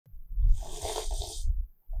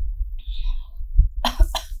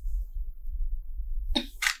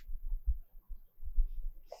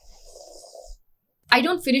I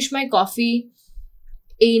don't finish my coffee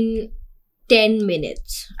in 10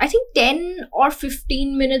 minutes. I think 10 or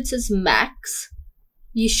 15 minutes is max.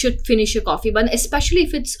 You should finish your coffee, but especially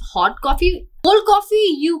if it's hot coffee. Cold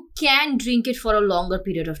coffee, you can drink it for a longer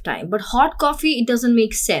period of time, but hot coffee, it doesn't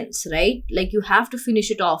make sense, right? Like, you have to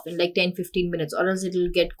finish it off in like 10-15 minutes, or else it'll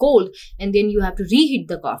get cold and then you have to reheat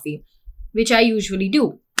the coffee, which I usually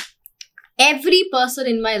do. Every person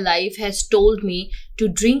in my life has told me to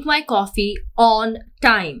drink my coffee on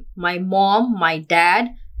time. My mom, my dad,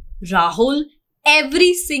 Rahul,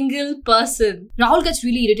 every single person. Rahul gets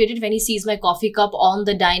really irritated when he sees my coffee cup on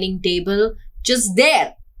the dining table, just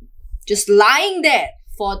there, just lying there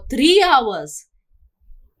for 3 hours.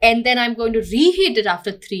 And then I'm going to reheat it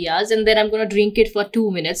after 3 hours, and then I'm going to drink it for 2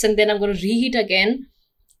 minutes, and then I'm going to reheat again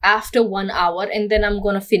after 1 hour, and then I'm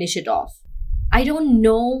going to finish it off. I don't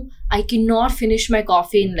know. I cannot finish my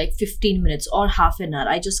coffee in like 15 minutes or half an hour.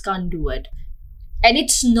 I just can't do it. And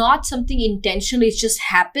it's not something intentional. It just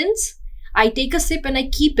happens. I take a sip and I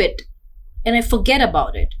keep it and I forget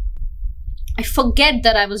about it. I forget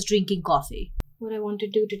that I was drinking coffee. What I want to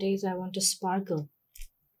do today is I want to sparkle.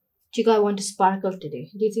 Chico, I want to sparkle today.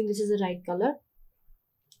 Do you think this is the right color?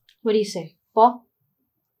 What do you say? Paw?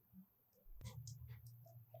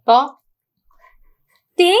 Paw?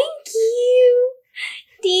 Thank you.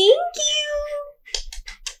 Thank you.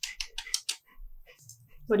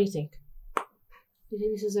 What do you think? Do you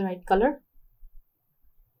think this is the right color?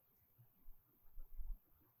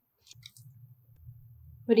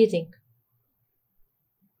 What do you think?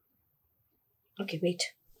 Okay, wait.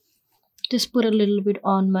 Just put a little bit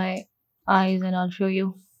on my eyes and I'll show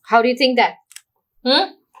you. How do you think that?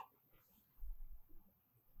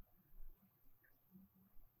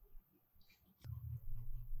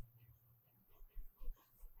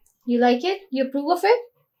 You like it? You approve of it?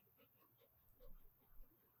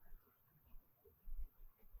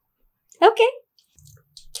 Okay.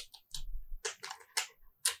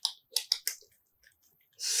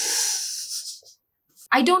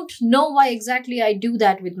 I don't know why exactly I do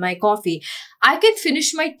that with my coffee. I can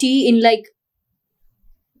finish my tea in like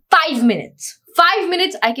 5 minutes. 5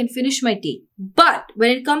 minutes, I can finish my tea. But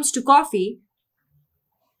when it comes to coffee,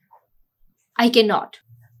 I cannot.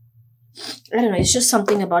 I don't know, it's just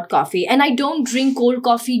something about coffee. And I don't drink cold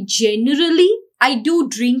coffee generally. I do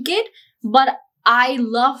drink it, but I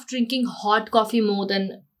love drinking hot coffee more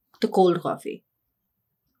than the cold coffee.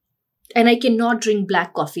 And I cannot drink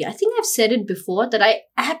black coffee. I think I've said it before that I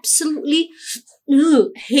absolutely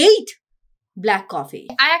hate black coffee.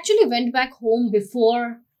 I actually went back home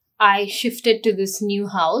before I shifted to this new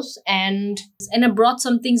house and I brought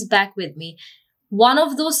some things back with me. One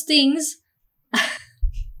of those things,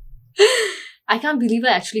 I can't believe I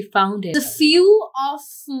actually found it. A few of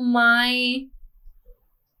my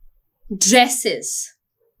dresses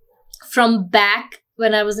from back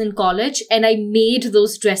when I was in college, and I made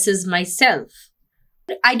those dresses myself.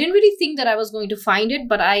 I didn't really think that I was going to find it,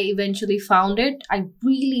 but I eventually found it. I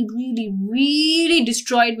really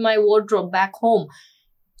destroyed my wardrobe back home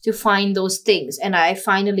to find those things, and I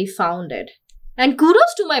finally found it. And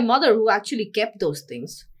kudos to my mother who actually kept those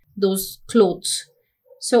things, those clothes.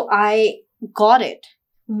 So I got it.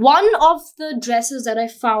 One of the dresses that I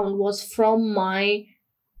found was from my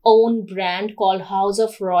own brand called House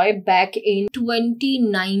of Roy back in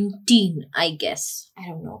 2019, I guess. I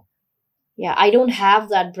don't know. Yeah, I don't have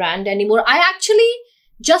that brand anymore. I actually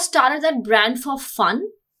just started that brand for fun.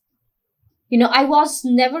 You know, I was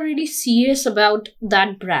never really serious about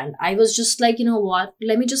that brand. I was just like, you know what,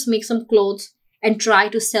 let me just make some clothes and try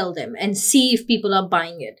to sell them and see if people are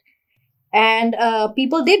buying it. And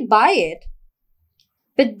people did buy it.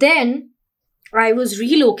 But then I was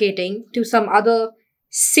relocating to some other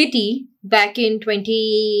city back in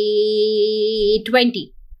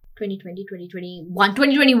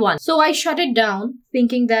 2021. So I shut it down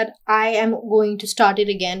thinking that I am going to start it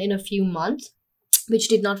again in a few months, which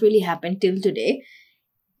did not really happen till today.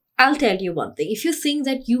 I'll tell you one thing. If you think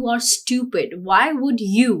that you are stupid, why would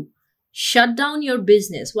you shut down your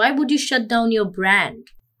business? Why would you shut down your brand?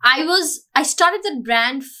 I started that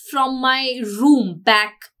brand from my room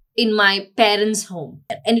back in my parents' home.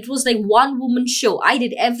 And it was like one woman show. I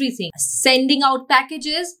did everything. Sending out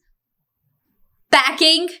packages,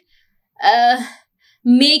 packing,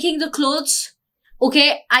 making the clothes.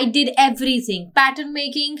 Okay, I did everything. Pattern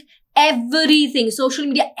making, everything. Social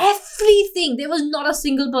media, everything. There was not a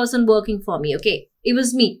single person working for me, okay? It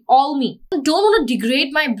was me, all me. I don't want to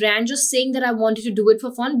degrade my brand just saying that I wanted to do it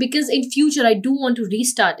for fun, because in future I do want to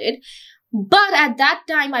restart it. But at that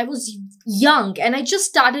time, I was young and I just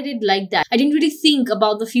started it like that. I didn't really think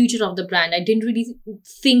about the future of the brand. I didn't really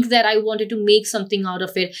think that I wanted to make something out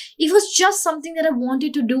of it. It was just something that I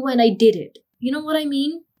wanted to do and I did it. You know what I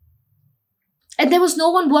mean? And there was no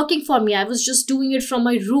one working for me. I was just doing it from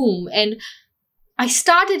my room and I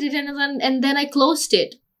started it and then I closed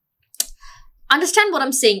it. Understand what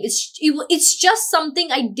I'm saying? It's just something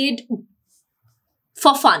I did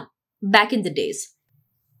for fun back in the days.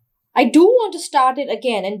 I do want to start it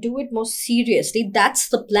again and do it more seriously. That's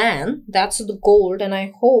the plan. That's the goal. And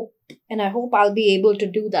I hope I'll be able to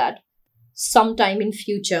do that sometime in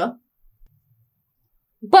future.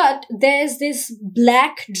 But there's this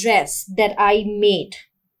black dress that I made.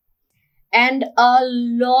 And a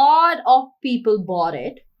lot of people bought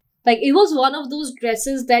it. Like, it was one of those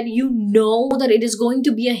dresses that you know that it is going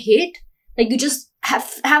to be a hit. Like, you just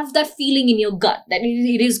have that feeling in your gut that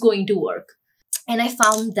it is going to work. And I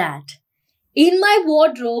found that in my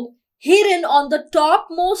wardrobe, hidden on the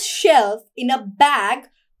topmost shelf in a bag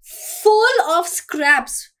full of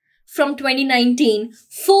scraps from 2019,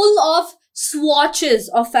 full of swatches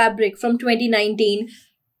of fabric from 2019.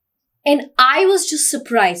 And I was just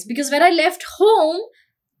surprised because when I left home,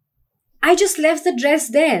 I just left the dress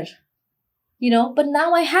there, you know, but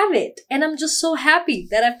now I have it and I'm just so happy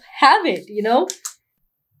that I have it, you know.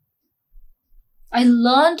 I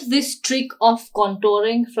learned this trick of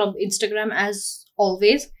contouring from Instagram as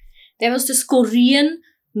always. There was this Korean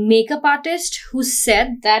makeup artist who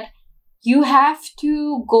said that you have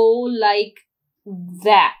to go like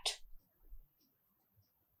that.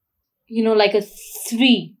 You know, like a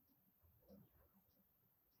 3.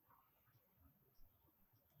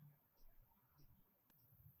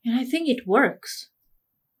 And I think it works.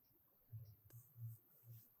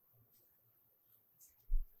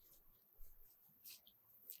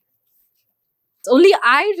 Only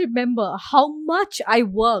I remember how much I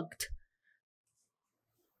worked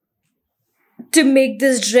to make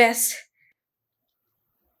this dress.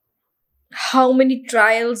 How many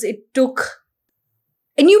trials it took.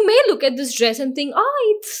 And you may look at this dress and think,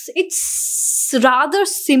 oh, it's rather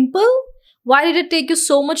simple. Why did it take you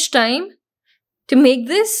so much time to make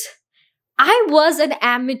this? I was an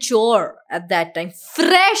amateur at that time,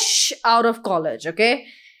 fresh out of college, okay?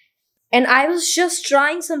 And I was just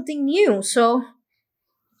trying something new. So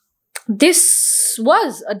this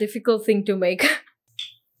was a difficult thing to make.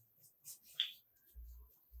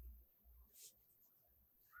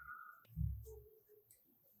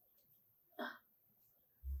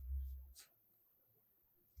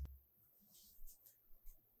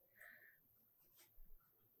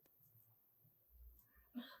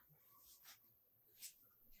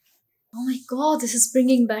 Oh my god, this is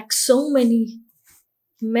bringing back so many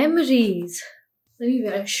memories. Let me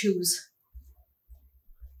wear shoes.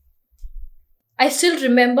 I still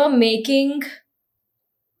remember making,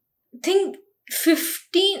 I think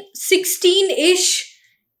 16-ish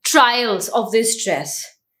trials of this dress.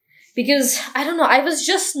 Because, I don't know, I was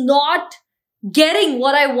just not getting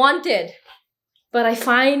what I wanted. But I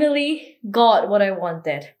finally got what I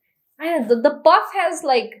wanted. I know, the puff has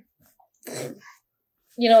like,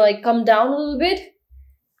 you know, like come down a little bit.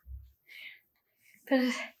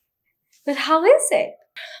 But how is it?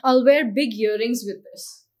 I'll wear big earrings with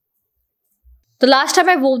this. The last time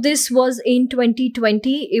I wore this was in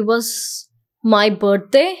 2020. It was my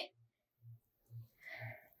birthday.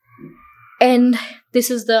 And this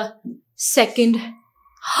is the second.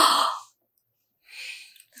 I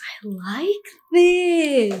like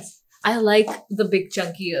this. I like the big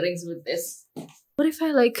chunky earrings with this. What if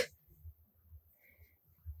I like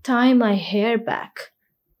tie my hair back,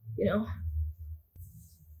 you know?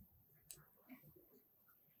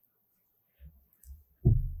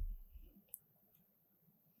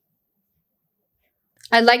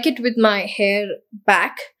 I like it with my hair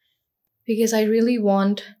back because I really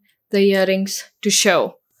want the earrings to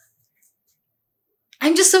show.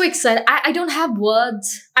 I'm just so excited. I don't have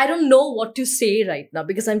words. I don't know what to say right now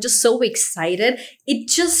because I'm just so excited.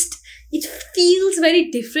 It feels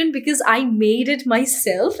very different because I made it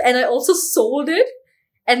myself and I also sold it.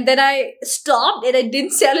 And then I stopped and I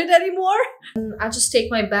didn't sell it anymore. I'll just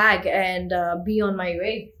take my bag and be on my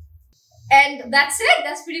way. And that's it.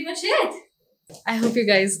 That's pretty much it. I hope you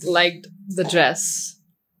guys liked the dress.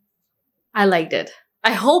 I liked it.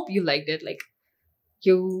 I hope you liked it. Like,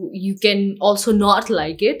 you can also not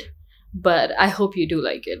like it, but I hope you do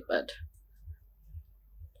like it. But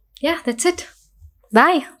yeah, that's it.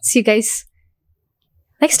 Bye. See you guys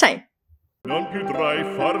next time. Non più tra i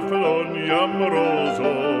farfalloni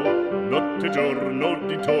amoroso, notte e giorno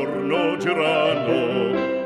di torno girano.